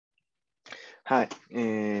Hi,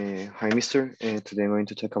 Mister. Today I'm going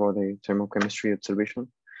to talk about the thermochemistry observation.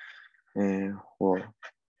 Well,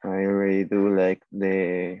 I already do like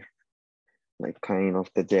the kind of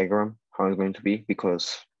the diagram how it's going to be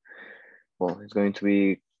because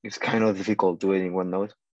it's kind of difficult to do it in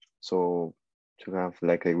OneNote. So to have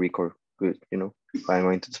like a record good, but I'm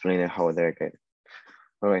going to explain how they get.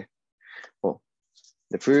 All right. Well,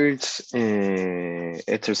 the first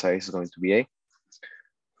exercise is going to be A.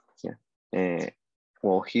 Yeah.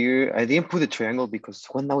 Well, here I didn't put the triangle because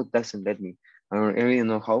OneNote doesn't let me. I don't really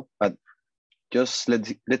know how, but just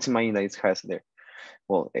let's imagine that it has there.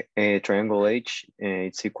 Well, a triangle H,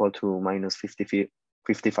 it's equal to minus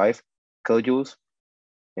 55 kilojoules,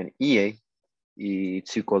 and EA,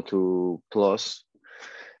 it's equal to plus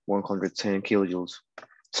 110 kilojoules.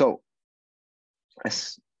 So,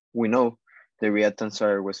 as we know, the reactants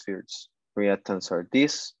are Westfield's. Reactants are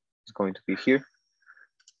this, it's going to be here,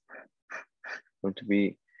 going to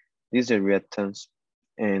be these are reactants,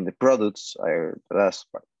 and the products are the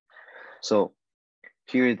last part. So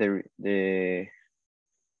here the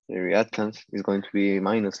reactants is going to be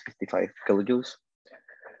minus 55 kilojoules.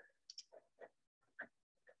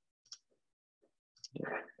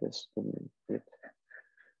 This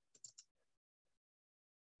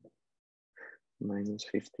minus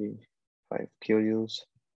 55 kilojoules.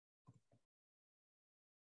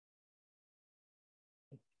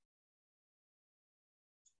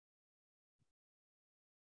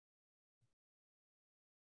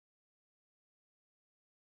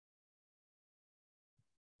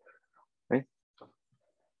 Right?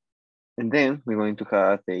 And then we're going to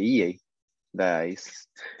have the EA that is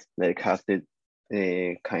like have the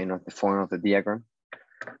kind of the form of the diagram.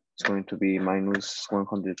 It's going to be minus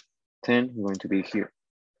 110. We're going to be here.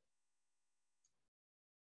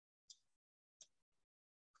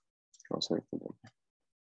 Oh, sorry for that.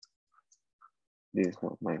 This is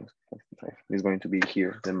not minus 55. It's going to be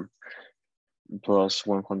here, then plus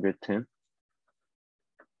 110.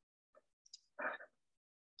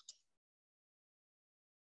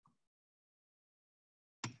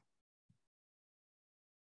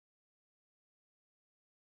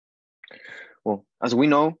 Well, as we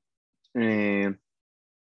know, the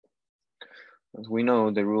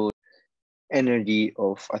rule energy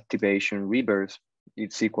of activation reverse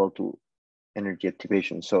is equal to energy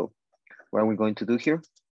activation. So what are we going to do here?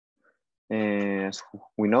 As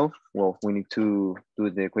we know, well, we need to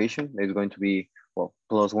do the equation. It's going to be, well,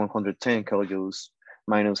 plus 110 kilojoules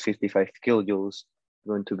minus 55 kilojoules,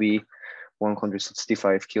 going to be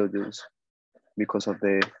 165 kilojoules because of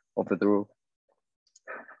the rule.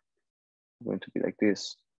 It's going to be like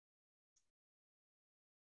this.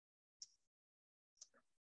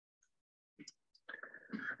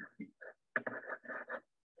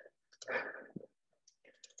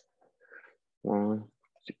 One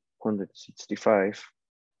 165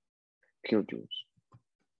 kilojoules.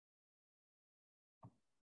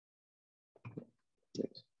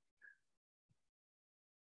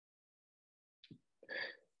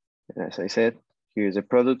 And as I said, here's the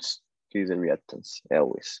products, here's the reactants,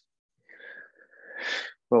 always.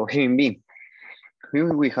 Well, here in B,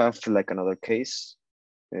 here we have like another case,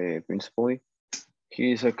 principally.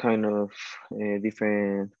 Here's a kind of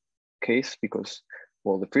different case because,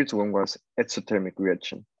 well, the first one was exothermic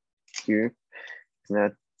reaction. Here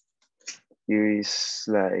is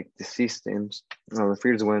like the systems. Now the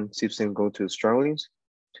first one, systems go to the strongest,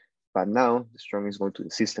 but now the strongest go to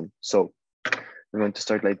the system. So we're going to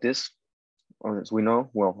start like this. As we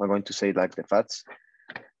know, well, I'm going to say like the fats.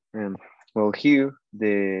 Well, here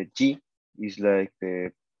the G is like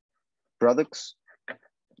the products,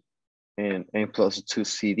 and N plus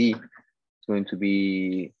 2CD is going to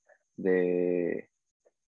be the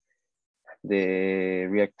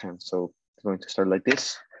reactant. So it's going to start like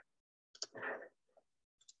this.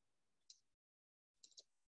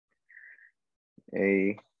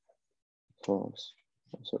 A plus,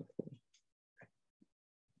 sorry,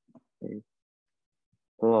 A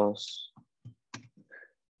plus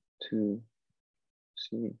 2CD.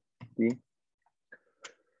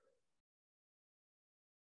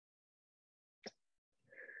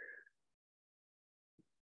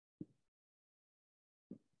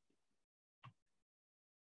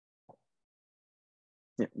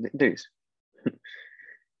 Yeah, there is.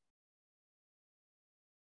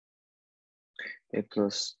 A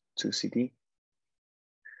plus 2CD.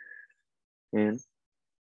 And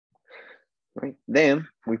right, then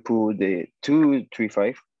we put the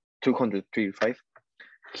 235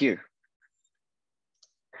 here.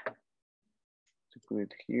 To put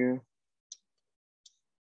it here.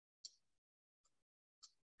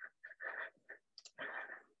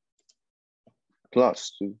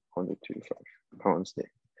 plus 235 pounds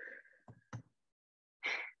there.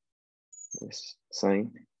 This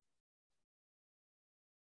sign.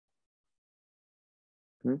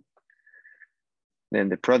 Then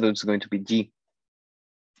the product is going to be G.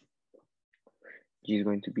 G is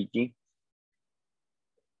going to be G.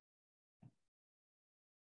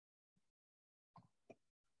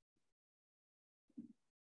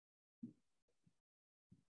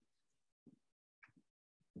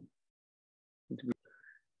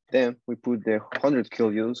 Then we put the 100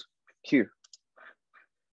 kilojoules here.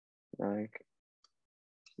 Like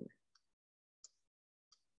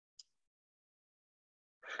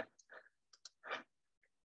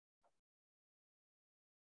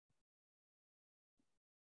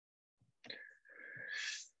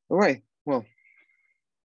all right, well,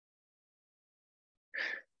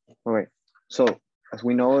 all right. So as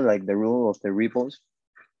we know, like the rule of the reverse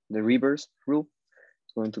rule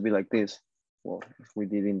is going to be like this. Well, if we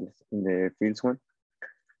did in the previous one,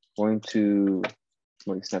 going to,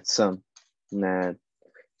 well, it's not sum, not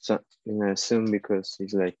sum because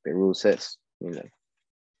it's like the rule says,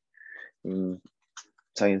 in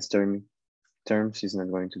science terms, it's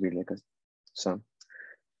not going to be like a sum,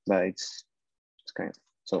 but it's kind of,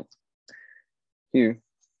 so here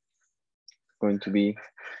going to be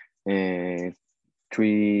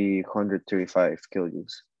 335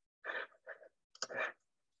 kilojoules.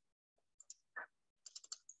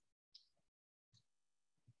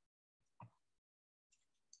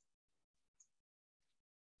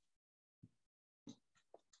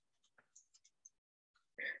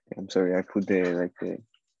 I'm sorry, I put yes,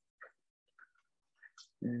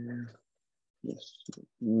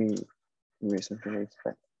 me something like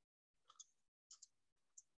that.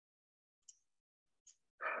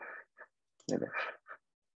 Okay.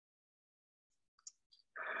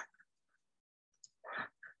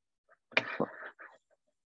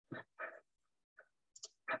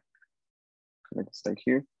 Let's start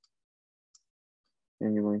here.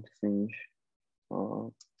 And you're going to finish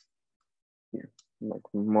here. Like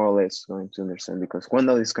more or less going to understand because one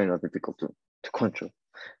note is kind of difficult to control.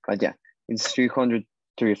 But yeah, it's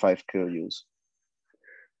 335 kilojoules.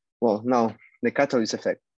 Well, now the catalyst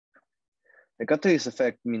effect. The catalyst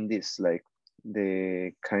effect means this, like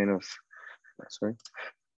the kind of, sorry,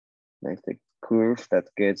 like the curve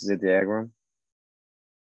that gets the diagram.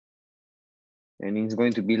 And it's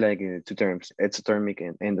going to be like in two terms, exothermic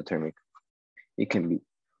and endothermic. It can be.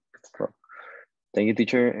 So, thank you,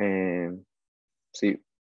 teacher, and see you.